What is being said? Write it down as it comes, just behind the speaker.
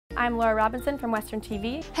I'm Laura Robinson from Western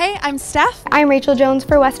TV. Hey, I'm Steph. I'm Rachel Jones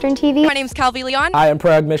for Western TV. My name's Calvi Leon. Hi, I'm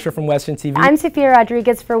Parag Mishra from Western TV. I'm Sophia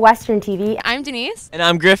Rodriguez for Western TV. I'm Denise. And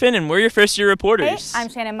I'm Griffin, and we're your first year reporters. Hey, I'm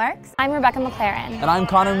Shannon Marks. I'm Rebecca McLaren. And I'm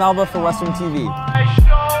Connor Melba for Western TV.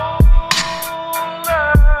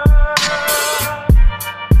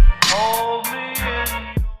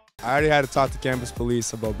 I already had to talk to campus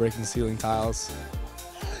police about breaking ceiling tiles.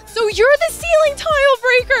 So you're the ceiling tile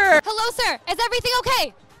breaker! Hello, sir. Is everything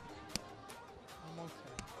okay? I'm okay.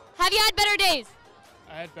 Have you had better days?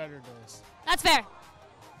 I had better days. That's fair.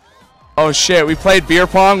 Oh shit, we played beer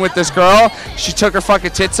pong with this girl. She took her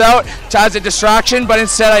fucking tits out as a distraction, but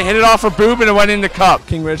instead I hit it off her boob and it went in the cup.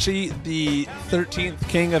 King Richie, the 13th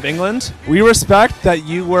king of England. We respect that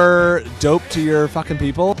you were dope to your fucking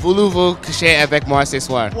people. Voulez-vous coucher avec moi ce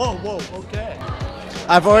soir? Whoa, okay.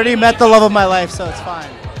 I've already met the love of my life, so it's fine.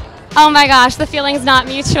 Oh my gosh, the feeling's not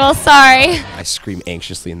mutual. Sorry. I scream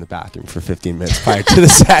anxiously in the bathroom for 15 minutes prior to the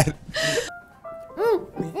set.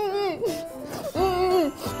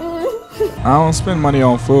 I don't spend money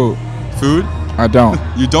on food. Food? I don't.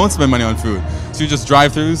 You don't spend money on food. So you just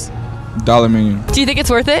drive-thrus? Dollar menu. Do you think it's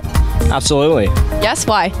worth it? Absolutely. Yes,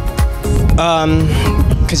 why?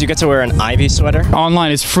 Because you get to wear an Ivy sweater.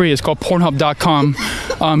 Online is free. It's called Pornhub.com.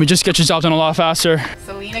 You just get your job done a lot faster.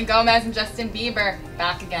 Selena Gomez and Justin Bieber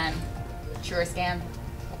back again. True or scam?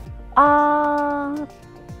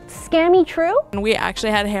 Scammy true? We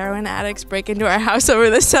actually had heroin addicts break into our house over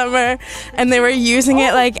the summer, and they were using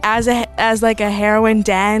it like as a heroin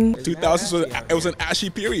den. 2000, it was an ashy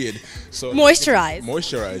period. So Moisturize.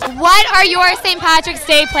 What are your St. Patrick's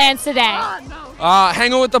Day plans today?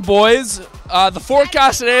 Hanging with the boys. The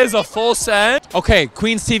forecast today is a full set. Okay,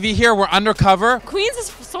 Queens TV here. We're undercover. Queens is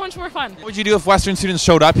so much more fun. What would you do if Western students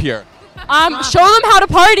showed up here? Show them how to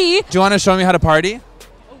party. Do you want to show me how to party?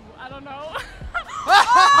 I don't know.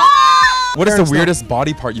 What is the weirdest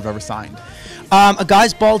body part you've ever signed? A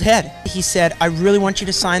guy's bald head. He said, I really want you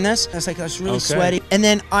to sign this. I was like, I was really sweaty. And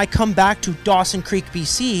then I come back to Dawson Creek,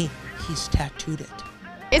 BC. He's tattooed it.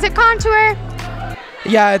 Is it contour?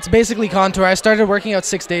 Yeah, it's basically contour. I started working out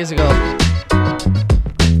 6 days ago.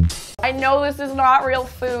 I know this is not real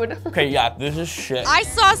food. Okay, yeah, this is shit. I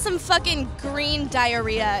saw some fucking green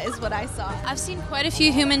diarrhea is what I saw. I've seen quite a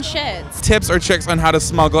few human shits. Tips or tricks on how to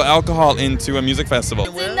smuggle alcohol into a music festival.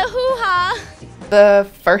 It's in the hoo-ha. The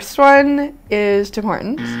first one is Tim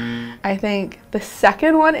Hortons. I think the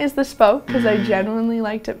second one is the Spoke because I genuinely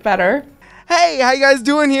liked it better. Hey, how you guys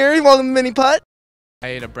doing here? Welcome to Mini Putt. I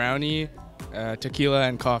ate a brownie, tequila,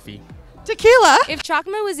 and coffee. Tequila? If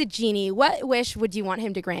Chocolate was a genie, what wish would you want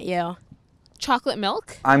him to grant you? Chocolate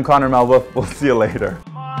milk? I'm Connor Melba. We'll see you later.